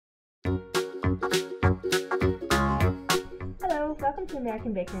Welcome to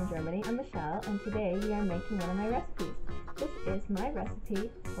American Baker in Germany. I'm Michelle, and today we are making one of my recipes. This is my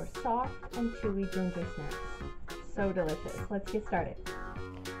recipe for soft and chewy ginger snaps. So delicious. Let's get started.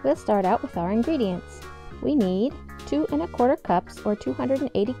 We'll start out with our ingredients. We need 2 1/4 cups or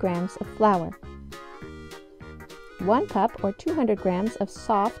 280 grams of flour, 1 cup or 200 grams of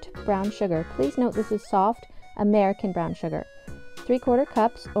soft brown sugar. Please note this is soft American brown sugar, 3/4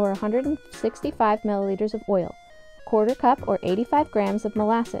 cups or 165 milliliters of oil, 1/4 cup or 85 grams of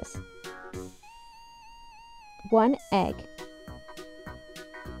molasses, 1 egg,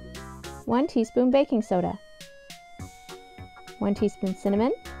 1 teaspoon baking soda, 1 teaspoon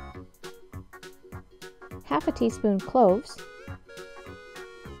cinnamon, half a teaspoon cloves,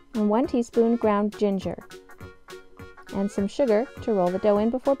 and 1 teaspoon ground ginger, and some sugar to roll the dough in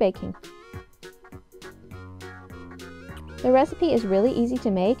before baking. The recipe is really easy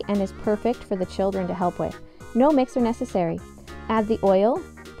to make and is perfect for the children to help with. No mixer necessary. Add the oil,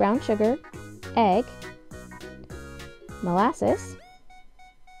 brown sugar, egg, molasses,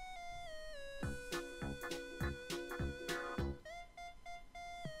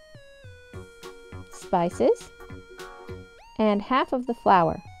 spices, and half of the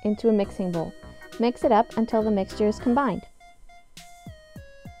flour into a mixing bowl. Mix it up until the mixture is combined.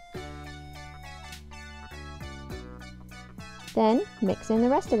 Then mix in the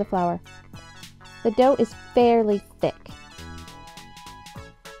rest of the flour. The dough is fairly thick.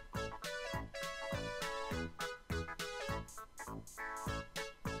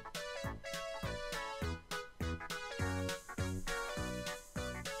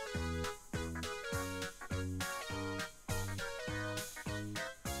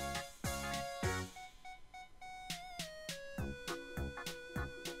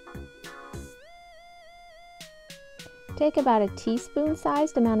 Take about a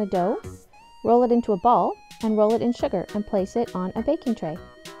teaspoon-sized amount of dough, roll it into a ball, and roll it in sugar and place it on a baking tray.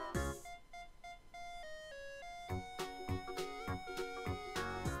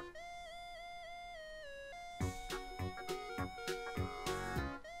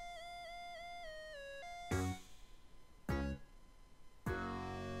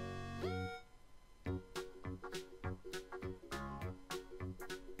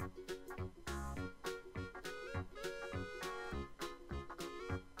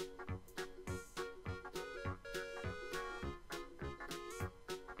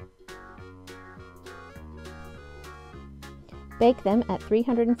 Bake them at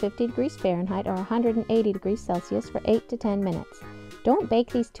 350 degrees Fahrenheit or 180 degrees Celsius for 8 to 10 minutes. Don't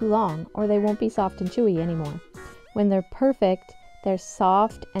bake these too long or they won't be soft and chewy anymore. When they're perfect, they're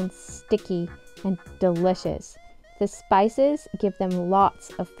soft and sticky and delicious. The spices give them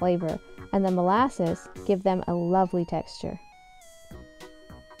lots of flavor and the molasses give them a lovely texture.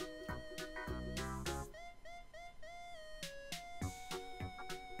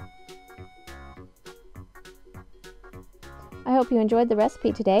 I hope you enjoyed the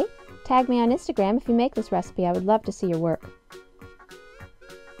recipe today. Tag me on Instagram if you make this recipe. I would love to see your work.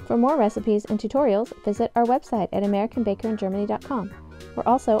 For more recipes and tutorials, visit our website at AmericanBakerInGermany.com. We're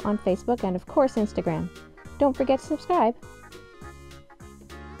also on Facebook and, of course, Instagram. Don't forget to subscribe.